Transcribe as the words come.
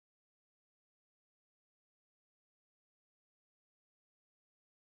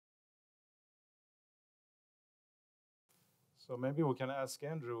So maybe we can ask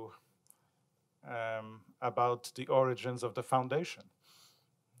Andrew about the origins of the foundation.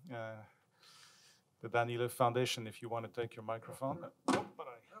 Uh, the Danyliw Foundation, if you want to take your microphone. Oh, but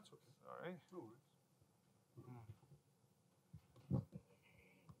that's okay. Sorry.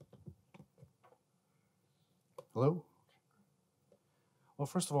 Hello. Well,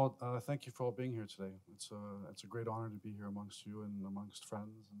 first of all, thank you for all being here today. It's a great honor to be here amongst you and amongst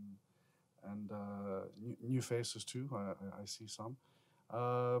friends and new faces too. I see some.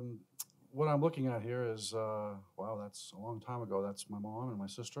 Um, what I'm looking at here is wow, that's a long time ago. That's my mom and my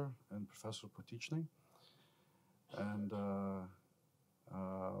sister and Professor Potichny. And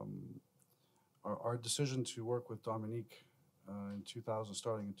our decision to work with Dominique in 2000,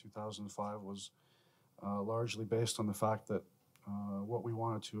 starting in 2005, was largely based on the fact that what we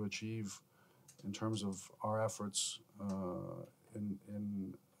wanted to achieve in terms of our efforts in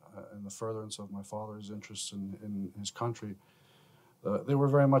the furtherance of my father's interests in his country, they were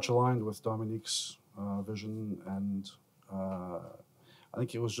very much aligned with Dominique's vision, and I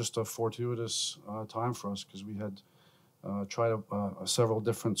think it was just a fortuitous time for us because we had tried several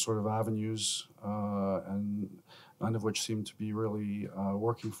different sort of avenues, and none of which seemed to be really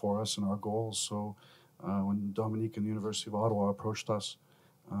working for us and our goals. So when Dominique and the University of Ottawa approached us,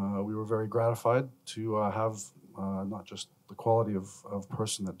 we were very gratified to have not just the quality of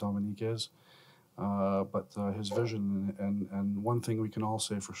person that Dominique is, but his vision. And one thing we can all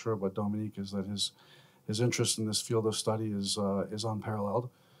say for sure about Dominique is that his interest in this field of study is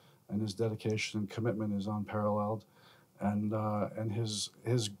unparalleled, and his dedication and commitment is unparalleled, and his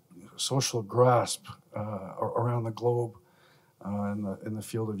social grasp around the globe in the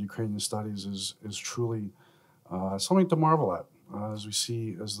field of Ukrainian studies is truly something to marvel at. As we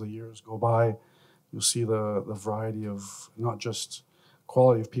see, as the years go by, you'll see the variety of not just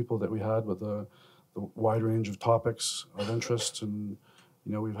quality of people that we had, but the wide range of topics of interest. And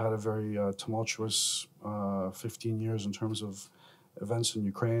we've had a very tumultuous 15 years in terms of events in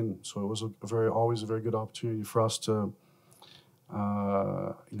Ukraine. So it was always a very good opportunity for us to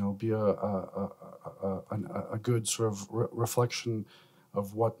be a good sort of reflection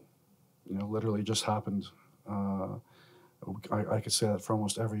of what literally just happened. I could say that for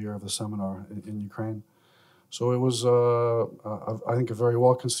almost every year of the seminar in Ukraine. So it was, I think, a very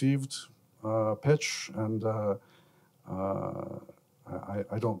well-conceived pitch, and I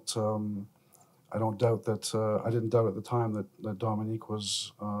don't doubt that I didn't doubt at the time that Dominique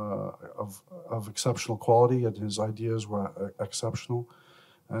was of exceptional quality, and his ideas were exceptional.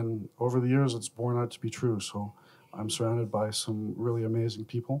 And over the years, it's borne out to be true. So I'm surrounded by some really amazing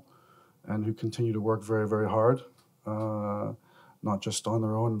people, and who continue to work very, very hard, not just on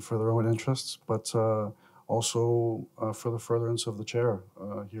their own and for their own interests, but also for the furtherance of the chair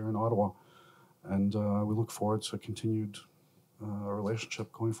here in Ottawa. And we look forward to a continued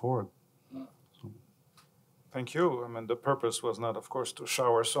relationship going forward. Thank you. I mean, the purpose was not, of course, to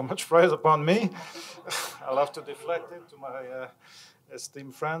shower so much praise upon me. I'll have to deflect it to my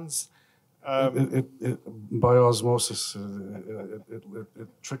esteemed friends. By osmosis, it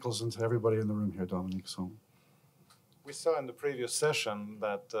trickles into everybody in the room here, Dominique. So we saw in the previous session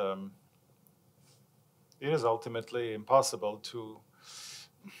that it is ultimately impossible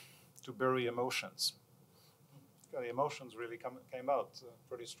to bury emotions. The emotions really came out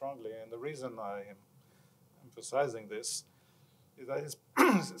pretty strongly, and the reason I am emphasizing this is that it's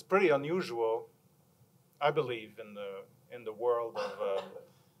pretty unusual, I believe, in the world of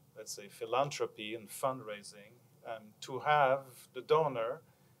let's say philanthropy and fundraising, to have the donor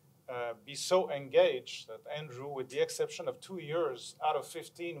be so engaged that Andrew, with the exception of 2 years out of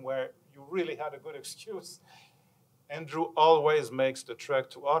 15 where you really had a good excuse, Andrew always makes the trek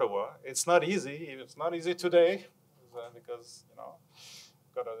to Ottawa. It's not easy. It's not easy today because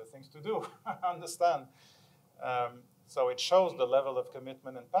got other things to do. I understand. So it shows the level of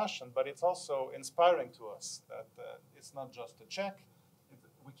commitment and passion, but it's also inspiring to us that it's not just a check.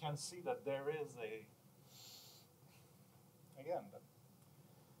 We can see that there is that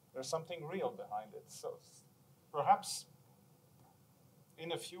there's something real behind it. So perhaps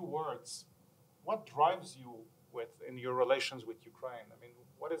in a few words, what drives you in your relations with Ukraine? I mean,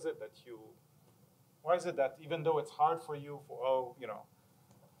 why is it that even though it's hard for you for you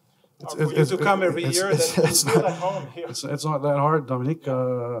to come every year, that you feel at home here? It's not that hard, Dominique.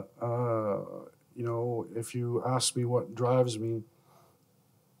 If you ask me what drives me,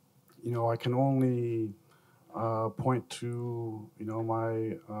 I can only point to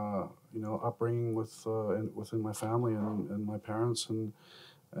my upbringing within my family and my parents and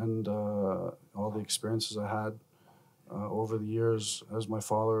all the experiences I had over the years as my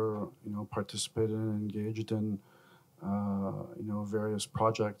father participated and engaged in various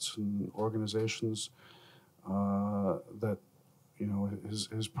projects and organizations that,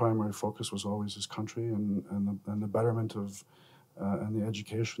 his primary focus was always his country and the betterment of and the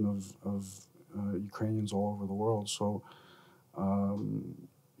education of Ukrainians all over the world. So,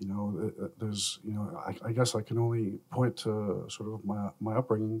 there's, I guess I can only point to sort of my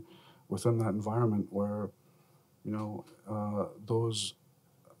upbringing within that environment where, those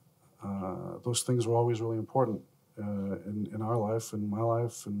things were always really important in our life, in my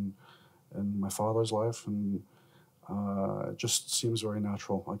life, and my father's life, and it just seems very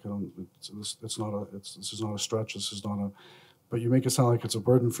natural. Like this is not a stretch. This is not a. But you make it sound like it's a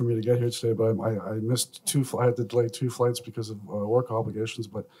burden for me to get here today. But I missed I had to delay 2 flights because of work obligations.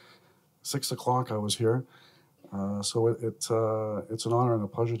 But 6 o'clock I was here, so it's an honor and a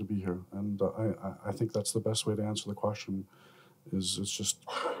pleasure to be here. And I think that's the best way to answer the question. It's just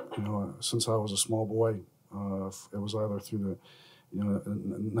since I was a small boy, it was either through the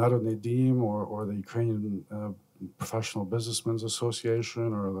Nado Nedim or the Ukrainian Professional Businessmen's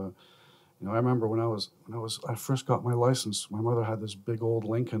Association or the. I remember when I first got my license, my mother had this big old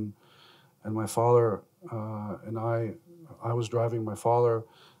Lincoln, and my father and I was driving my father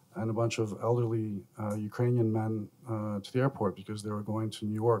and a bunch of elderly Ukrainian men to the airport because they were going to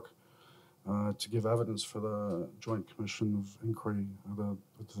New York to give evidence for the Joint Commission of Inquiry of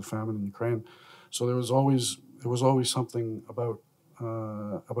the famine in Ukraine. So there was always something about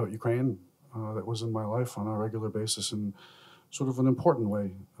Ukraine that was in my life on a regular basis in sort of an important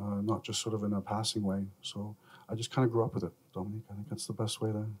way, not just sort of in a passing way. So I just kind of grew up with it, Dominique. I think that's the best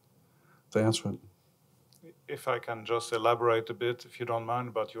way to answer it. If I can just elaborate a bit, if you don't mind,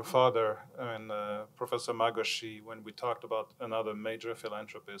 about your father and Professor Magoshi, when we talked about another major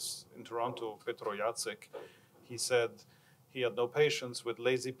philanthropist in Toronto, Petro Jacek, he said he had no patience with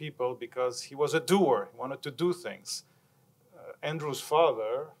lazy people because he was a doer. He wanted to do things. Andrew's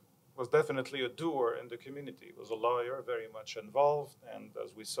father was definitely a doer in the community. He was a lawyer, very much involved, and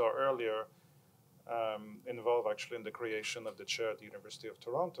as we saw earlier, involved actually in the creation of the chair at the University of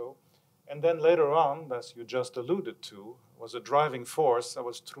Toronto. And then later on, as you just alluded to, was a driving force. That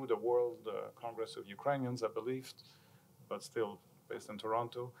was through the World Congress of Ukrainians, I believe, but still based in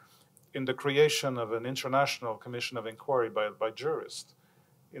Toronto, in the creation of an international commission of inquiry by jurists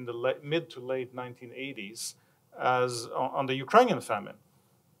in the mid to late 1980s on the Ukrainian famine.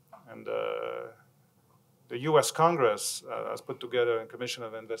 And the US Congress has put together a commission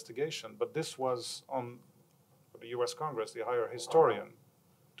of investigation, but this was on the US Congress, the higher historian,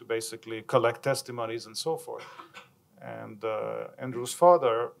 to basically collect testimonies and so forth. And Andrew's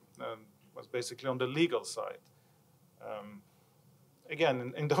father was basically on the legal side.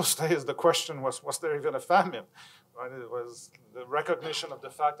 Again, in those days, the question was there even a famine? Right? It was the recognition of the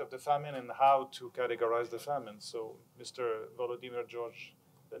fact of the famine and how to categorize the famine. So Mr. Volodymyr George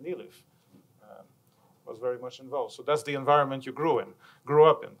Danyliw was very much involved. So that's the environment you grew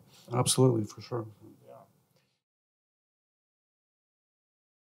up in. Absolutely, for sure.